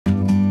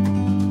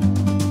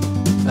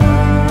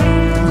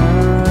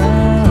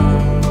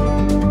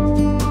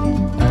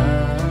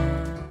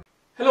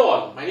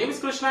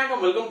Krishna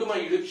and welcome to my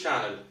YouTube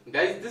channel.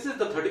 Guys, this is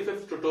the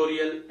 35th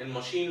tutorial in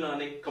machine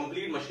learning,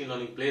 complete machine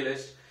learning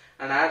playlist,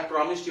 and I had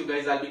promised you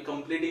guys I'll be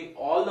completing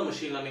all the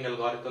machine learning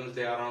algorithms.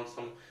 There are around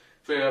some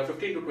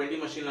 15 to 20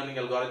 machine learning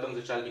algorithms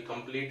which I'll be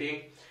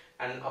completing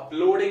and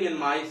uploading in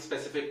my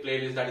specific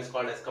playlist that is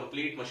called as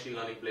complete machine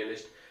learning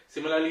playlist.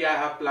 Similarly, I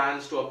have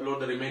plans to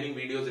upload the remaining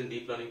videos in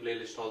deep learning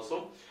playlist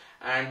also.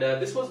 And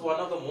this was one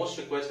of the most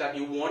requests that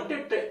you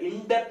wanted the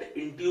in-depth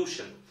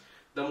intuition.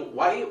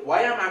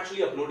 Why I'm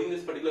actually uploading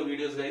this particular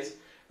videos, guys,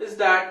 is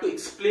that to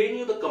explain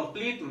you the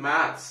complete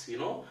maths,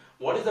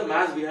 what is the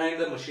maths behind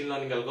the machine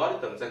learning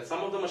algorithms. And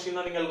some of the machine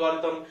learning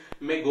algorithm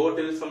may go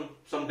till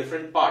some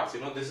different parts.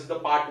 This is the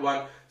part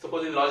 1.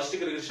 Suppose in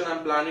logistic regression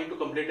I'm planning to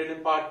complete it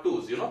in part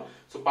 2s,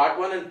 so part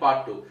 1 and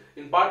part 2.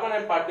 In part 1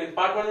 and part 2, in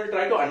part 1 we'll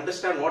try to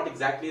understand what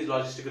exactly is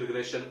logistic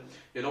regression,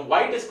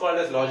 why it is called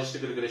as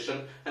logistic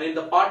regression, and in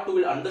the part 2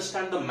 we'll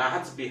understand the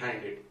maths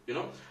behind it,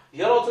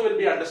 Here also we'll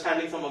be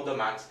understanding some of the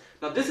maths.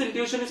 Now this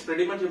intuition is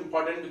pretty much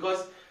important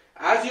because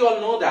as you all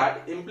know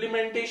that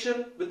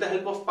implementation with the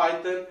help of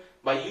Python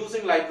by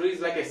using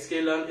libraries like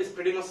sklearn is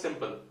pretty much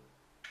simple.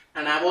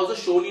 And I've also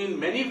shown you in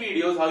many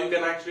videos how you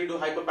can actually do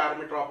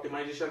hyperparameter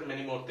optimization and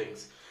many more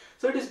things.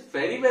 So it is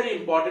very, very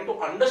important to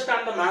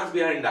understand the maths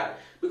behind that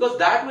because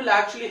that will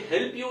actually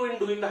help you in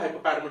doing the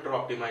hyperparameter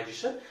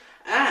optimization.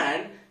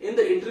 And in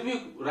the interview,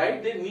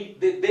 right,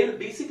 they will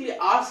basically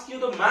ask you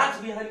the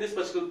maths behind this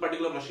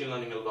particular machine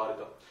learning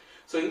algorithm.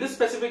 So in this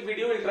specific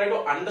video, we'll try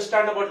to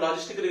understand about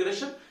logistic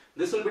regression.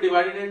 This will be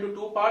divided into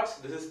 2 parts.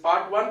 This is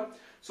part 1.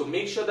 So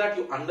make sure that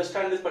you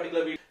understand this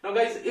particular video. Now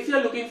guys, if you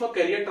are looking for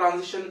career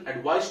transition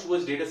advice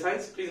towards data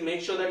science, please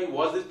make sure that you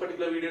watch this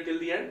particular video till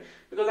the end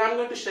because I'm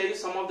going to share you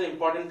some of the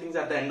important things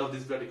at the end of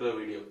this particular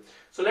video.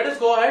 So let us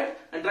go ahead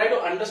and try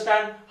to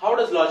understand how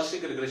does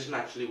logistic regression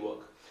actually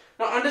work.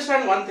 Now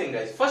understand one thing,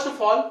 guys. First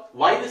of all,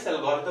 why this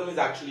algorithm is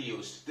actually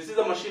used. This is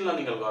a machine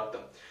learning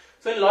algorithm.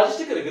 So in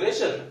logistic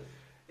regression,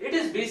 it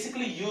is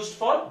basically used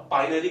for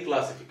binary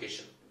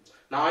classification.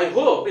 Now I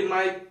hope in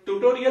my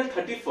tutorial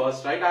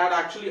 31st, right, I had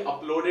actually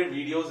uploaded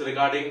videos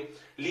regarding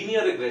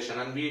linear regression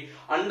and we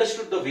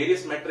understood the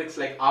various metrics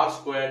like R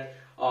squared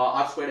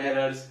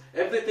errors,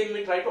 everything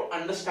we try to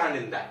understand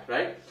in that,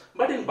 right?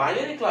 But in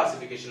binary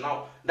classification,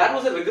 now that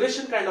was a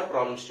regression kind of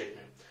problem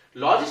statement.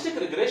 Logistic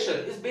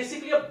regression is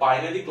basically a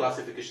binary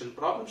classification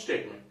problem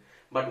statement.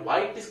 But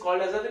why it is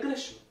called as a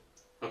regression?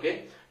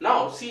 Okay.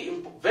 Now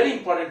see, very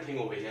important thing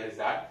over here is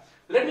that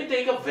let me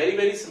take a very,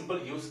 very simple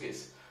use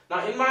case.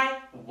 Now in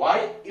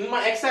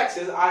my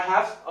x-axis I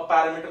have a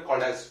parameter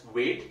called as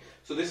weight.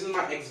 So this is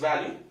my x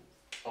value,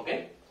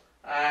 okay,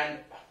 and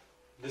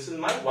this is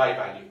my y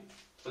value.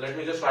 So let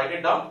me just write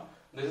it down.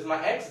 This is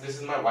my x, this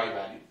is my y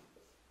value.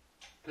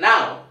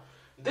 Now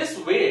this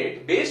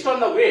weight, based on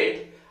the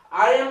weight,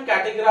 I am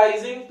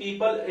categorizing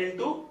people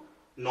into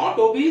not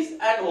obese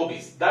and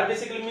obese. That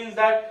basically means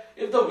that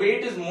if the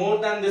weight is more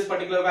than this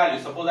particular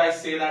value, suppose I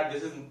say that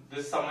this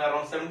is somewhere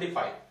around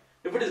 75.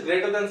 If it is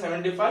greater than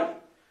 75,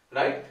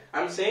 right,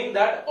 I'm saying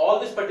that all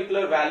these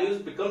particular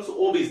values becomes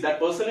obese. That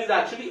person is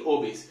actually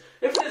obese.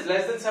 If it is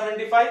less than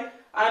 75,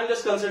 I'm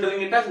just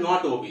considering it as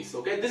not obese.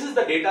 Okay, this is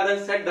the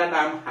data set that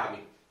I'm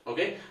having.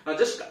 Okay, now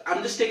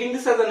I'm just taking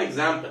this as an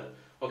example.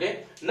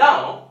 Okay,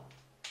 now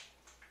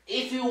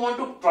if you want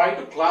to try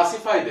to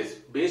classify this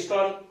based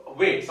on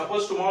weight,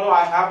 suppose tomorrow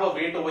I have a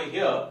weight over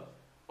here.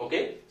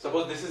 Okay,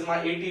 suppose this is my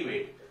 80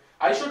 weight.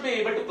 I should be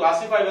able to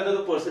classify whether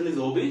the person is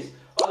obese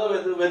or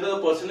whether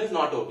the person is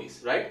not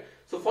obese, right?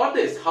 So for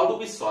this, how do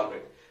we solve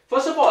it?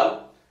 First of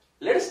all,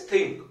 let us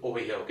think over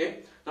here, okay?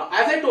 Now,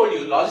 as I told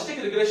you,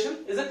 logistic regression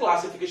is a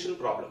classification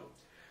problem.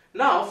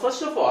 Now,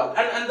 first of all,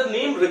 and the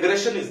name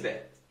regression is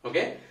there,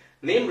 okay?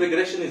 Name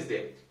regression is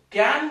there.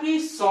 Can we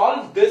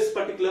solve this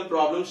particular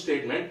problem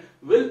statement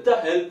with the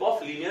help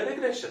of linear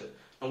regression?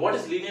 Now, what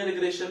is linear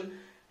regression?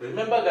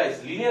 Remember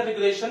guys, linear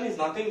regression is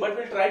nothing but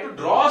we'll try to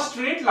draw a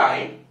straight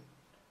line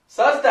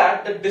such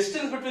that the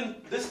distance between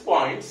these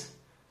points,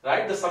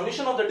 right, the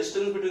summation of the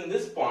distance between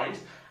these points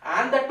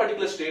and that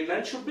particular straight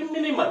line should be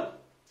minimal.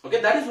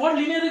 Okay, that is what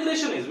linear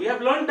regression is. We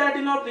have learned that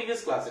in our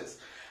previous classes.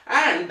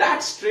 And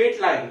that straight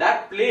line,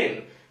 that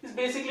plane, is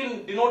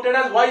basically denoted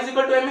as y is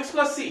equal to mx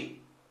plus c.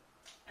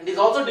 It is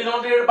also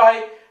denoted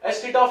by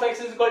s theta of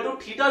x is equal to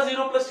theta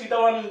 0 plus theta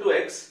 1 into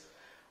x,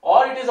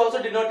 or it is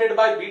also denoted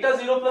by beta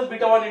 0 plus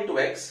beta 1 into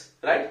x,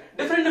 right?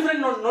 Different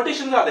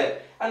notations are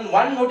there. And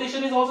one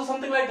notation is also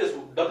something like this,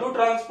 w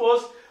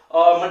transpose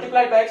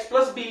multiplied by x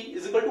plus b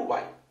is equal to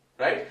y,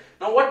 right?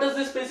 Now what does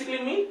this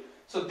basically mean?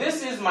 So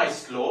this is my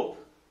slope,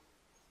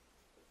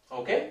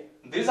 okay,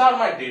 these are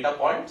my data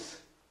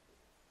points,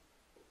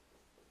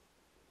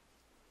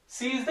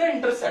 c is the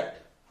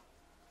intercept,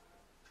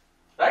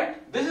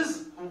 right? This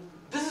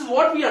is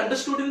what we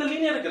understood in the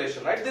linear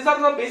regression, right? These are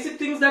the basic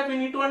things that we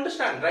need to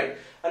understand, right?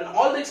 And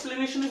all the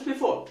explanation is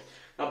before.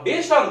 Now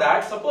based on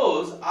that,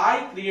 suppose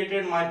I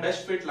created my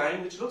best fit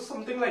line which looks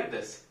something like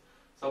this.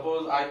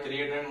 Suppose I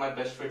created my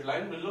best fit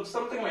line will look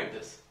something like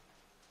this,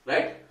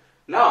 right?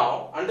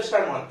 Now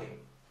understand one thing.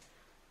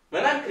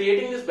 When I'm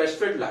creating this best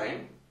fit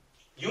line,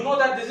 You know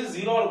that this is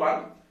 0 or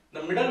 1.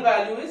 The middle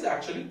value is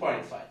actually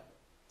 0.5.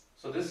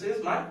 So this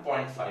is my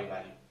 0.5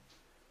 value.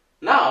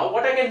 Now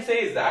what I can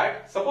say is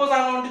that suppose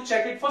I want to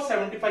check it for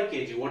 75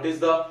 kg. What is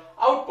the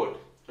output,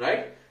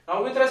 right?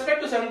 Now with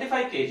respect to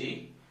 75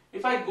 kg,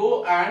 if I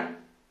go and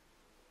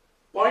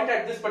point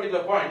at this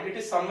particular point, it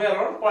is somewhere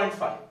around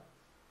 0.5,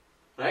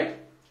 right?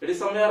 It is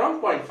somewhere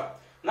around 0.5.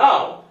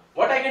 Now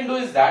what I can do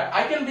is that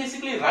I can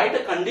basically write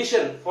a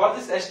condition for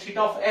this s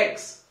theta of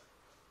x,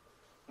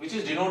 which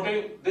is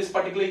denoting this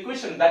particular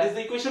equation. That is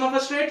the equation of a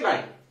straight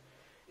line.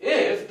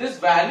 If this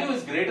value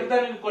is greater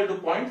than or equal to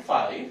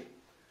 0.5,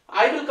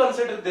 I will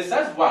consider this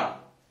as 1.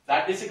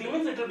 That basically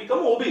means it will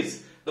become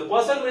obese. The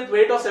person with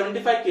weight of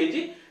 75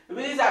 kg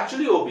is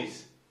actually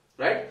obese,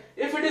 right?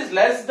 If it is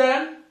less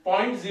than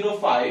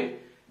 0.05,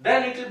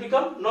 then it will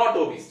become not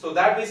obese. So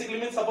that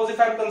basically means, suppose if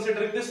I am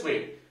considering this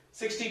weight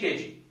 60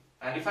 kg,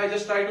 and if I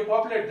just try to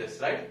populate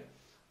this, right?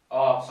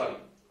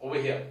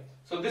 Over here.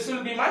 So this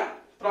will be my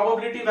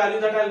probability value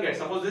that I'll get.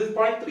 Suppose this is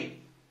 0.3,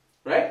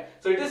 right?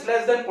 So it is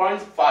less than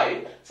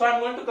 0.5. So I'm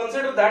going to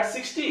consider that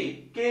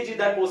 60 kg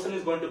that person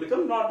is going to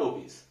become not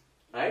obese,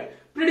 right?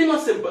 Pretty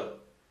much simple.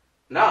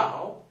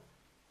 Now,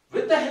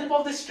 with the help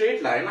of this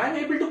straight line, I'm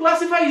able to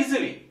classify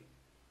easily,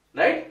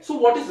 right? So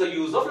what is the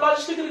use of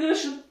logistic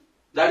regression?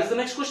 That is the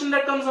next question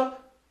that comes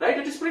up, right?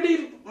 It is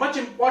pretty much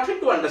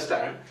important to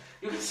understand.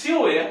 You can see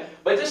over here,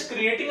 by just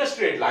creating a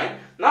straight line.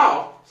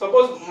 Now,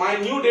 suppose my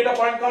new data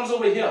point comes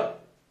over here.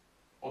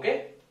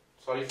 Okay,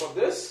 sorry for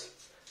this.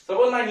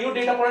 Suppose my new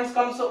data point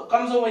comes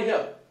over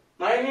here.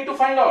 Now I need to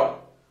find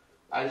out.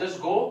 I'll just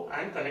go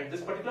and connect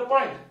this particular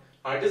point.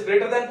 Now it is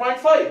greater than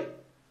 0.5.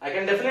 I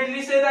can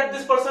definitely say that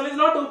this person is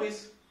not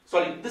obese.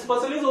 Sorry, this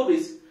person is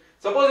obese.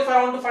 Suppose if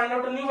I want to find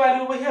out a new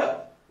value over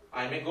here,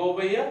 I may go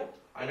over here.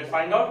 I may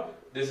find out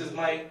this is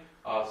my,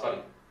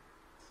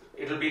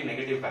 it will be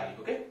negative value.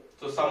 Okay,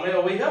 so somewhere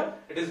over here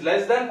it is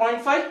less than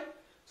 0.5.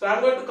 So I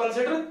am going to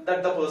consider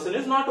that the person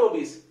is not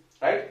obese,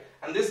 right?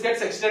 And this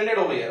gets extended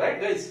over here,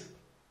 right guys?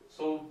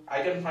 So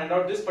I can find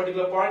out this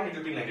particular point, it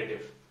will be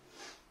negative.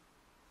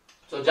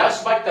 So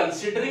just by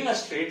considering a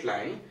straight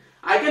line,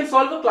 I can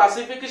solve a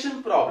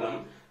classification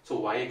problem. So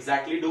why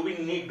exactly do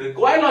we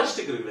require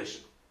logistic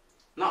regression?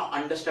 Now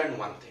understand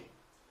one thing.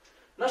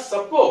 Now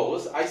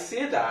suppose I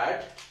say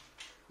that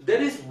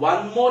there is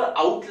one more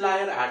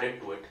outlier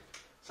added to it.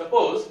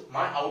 Suppose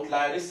my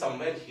outlier is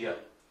somewhere here.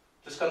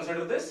 Just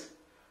consider this.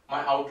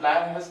 My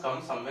outlier has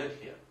come somewhere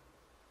here.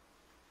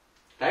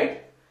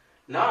 Right?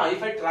 Now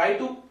if I try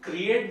to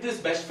create this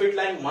best fit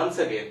line once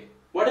again,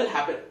 what will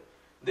happen?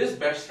 This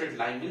best fit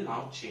line will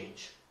now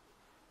change.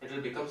 It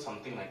will become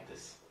something like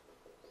this.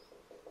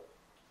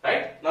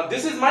 Right? Now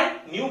this is my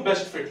new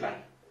best fit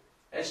line.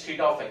 H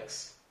theta of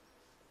x.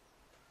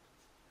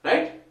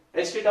 Right?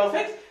 H theta of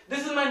x.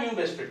 This is my new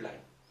best fit line.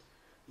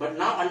 But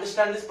now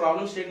understand this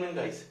problem statement,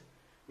 guys.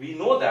 We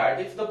know that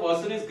if the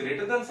person is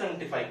greater than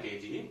 75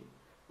 kg,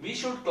 we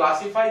should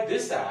classify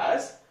this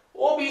as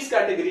obese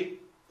category.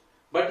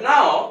 But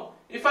now,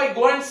 if I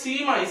go and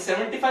see my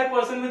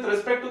 75% with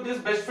respect to this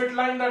best fit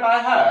line that I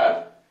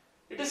have,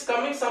 it is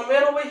coming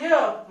somewhere over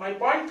here, my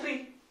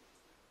 0.3.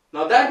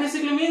 Now that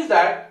basically means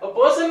that a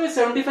person with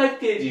 75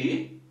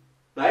 kg,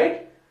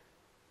 right,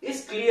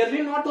 is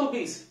clearly not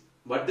obese.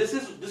 But this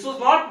was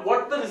not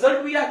what the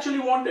result we actually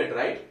wanted,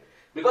 right?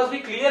 Because we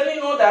clearly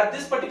know that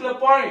this particular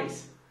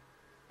points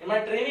in my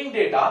training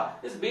data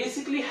is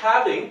basically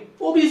having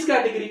obese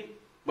category.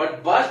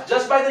 But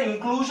just by the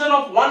inclusion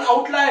of one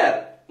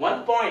outlier,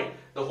 one point,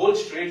 the whole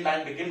straight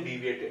line became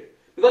deviated.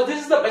 Because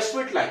this is the best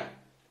fit line.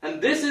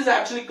 And this is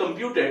actually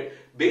computed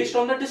based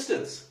on the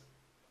distance.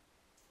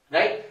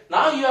 Right?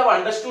 Now you have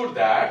understood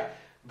that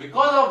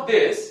because of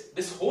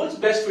this whole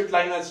best fit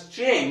line has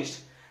changed.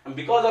 And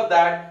because of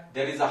that,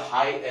 there is a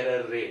high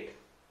error rate.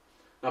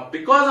 Now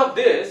because of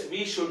this,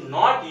 we should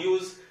not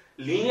use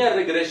linear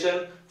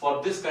regression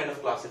for this kind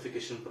of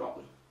classification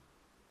problem.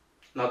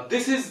 Now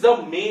this is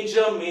the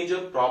major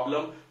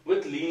problem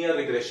with linear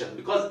regression,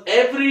 because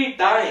every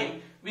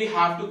time we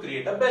have to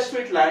create a best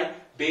fit line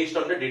based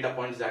on the data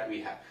points that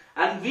we have.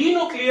 And we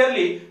know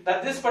clearly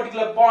that these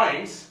particular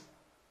points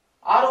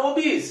are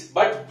obese,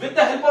 but with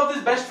the help of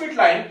this best fit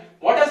line,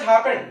 what has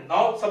happened?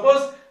 Now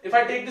suppose if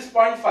I take this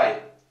 0.5,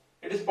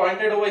 it is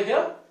pointed over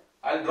here,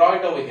 I'll draw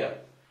it over here.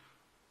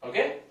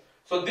 Okay,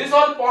 so these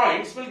all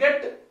points will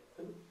get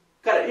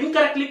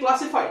incorrectly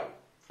classified,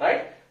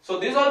 right? So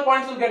these all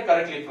points will get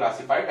correctly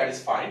classified, that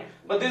is fine,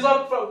 but these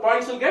all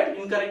points will get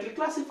incorrectly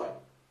classified,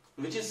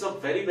 which is a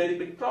very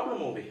big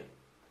problem over here,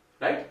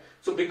 right?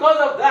 So because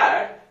of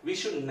that, we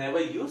should never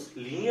use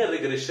linear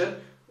regression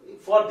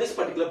for this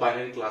particular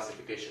binary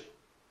classification.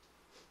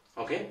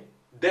 Okay,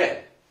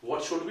 then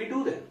what should we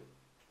do then,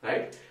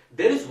 right?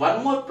 There is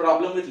one more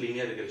problem with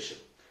linear regression.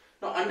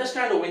 Now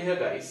understand over here,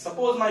 guys,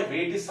 suppose my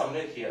weight is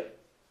somewhere here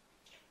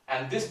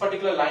and this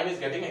particular line is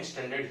getting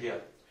extended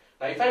here.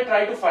 Now if I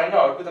try to find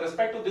out with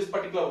respect to this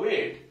particular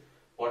weight,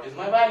 what is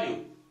my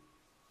value,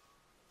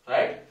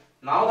 right?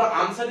 Now the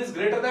answer is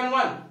greater than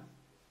 1,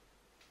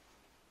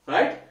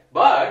 right?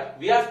 But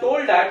we have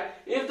told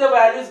that if the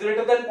value is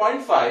greater than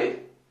 0.5,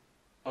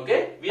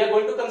 okay, we are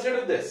going to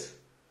consider this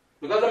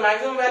because the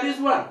maximum value is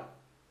 1,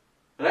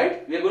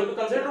 right? We are going to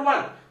consider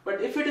 1.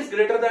 But if it is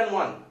greater than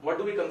 1, what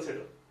do we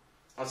consider?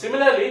 Now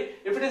similarly,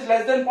 if it is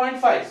less than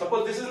 0.5,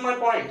 suppose this is my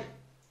point,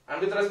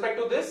 and with respect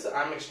to this,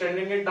 I am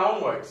extending it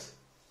downwards,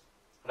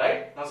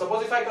 right? Now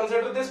suppose if I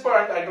consider this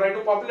point, I try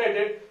to populate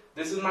it,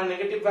 this is my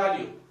negative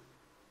value,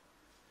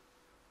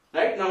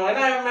 right? Now when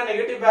I have my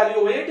negative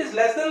value, where it is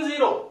less than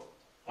 0,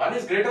 1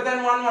 is greater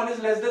than 1, 1 is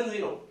less than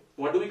 0,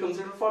 what do we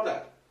consider for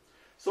that?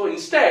 So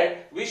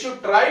instead, we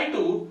should try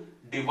to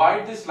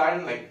divide this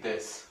line like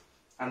this.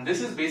 And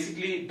this is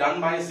basically done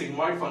by a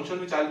sigmoid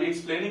function, which I will be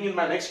explaining in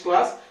my next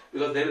class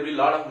because there will be a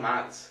lot of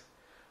maths.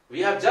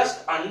 We have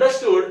just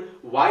understood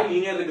why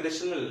linear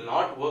regression will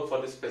not work for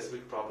this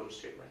specific problem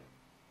statement.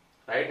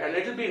 Right? And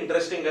it will be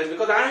interesting, guys,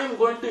 because I am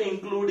going to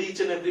include each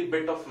and every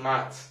bit of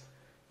maths,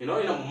 in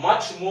a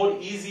much more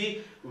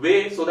easy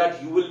way so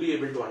that you will be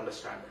able to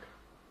understand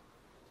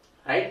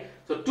it. Right?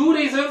 So 2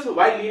 reasons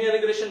why linear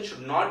regression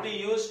should not be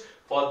used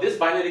for this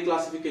binary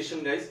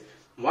classification, guys.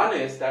 One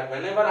is that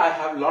whenever I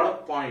have a lot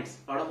of points,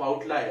 a lot of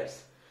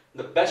outliers,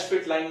 the best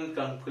fit line will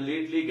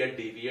completely get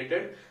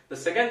deviated. The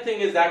second thing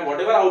is that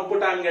whatever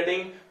output I am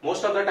getting,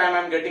 most of the time I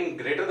am getting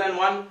greater than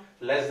 1,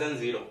 less than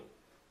 0.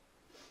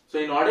 So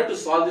in order to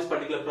solve this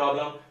particular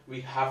problem, we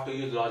have to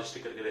use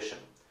logistic regression.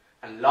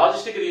 And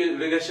logistic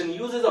regression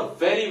uses a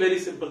very, very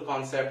simple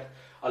concept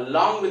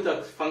along with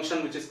a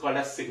function which is called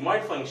as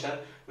sigmoid function,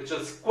 which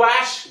will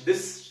squash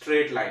this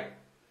straight line.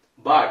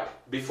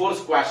 But before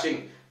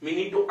squashing, we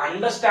need to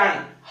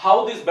understand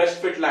how this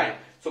best fit line.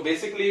 So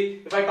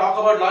basically, if I talk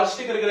about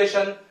logistic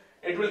regression,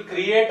 it will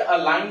create a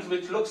line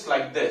which looks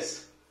like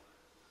this.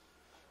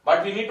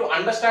 But we need to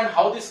understand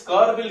how this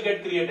curve will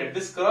get created.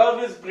 This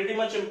curve is pretty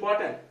much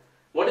important.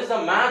 What is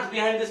the math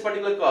behind this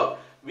particular curve?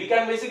 We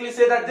can basically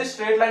say that this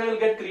straight line will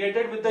get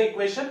created with the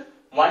equation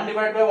 1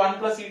 divided by 1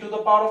 plus e to the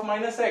power of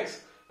minus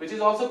x, which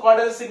is also called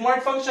as a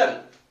sigmoid function.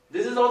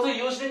 This is also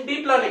used in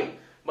deep learning.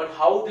 But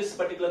how this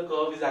particular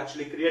curve is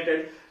actually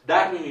created,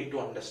 that we need to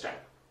understand.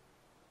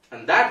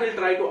 And that we'll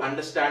try to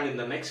understand in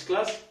the next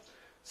class.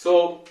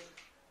 So,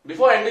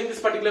 before ending this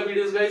particular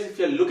videos, guys, if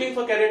you're looking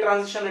for career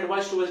transition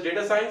advice towards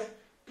data science,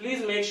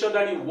 please make sure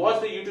that you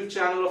watch the YouTube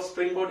channel of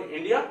Springboard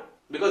India,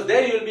 because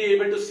there you'll be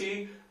able to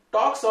see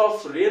talks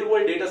of real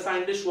world data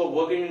scientists who are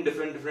working in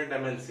different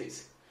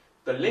MNCs.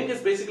 The link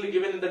is basically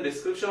given in the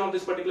description of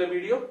this particular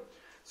video.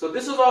 So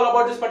this is all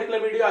about this particular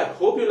video. I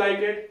hope you like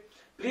it.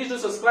 Please do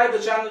subscribe the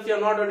channel if you are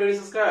not already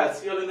subscribed. I'll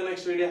see you all in the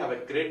next video. Have a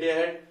great day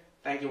ahead.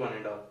 Thank you one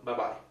and all. Bye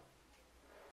bye.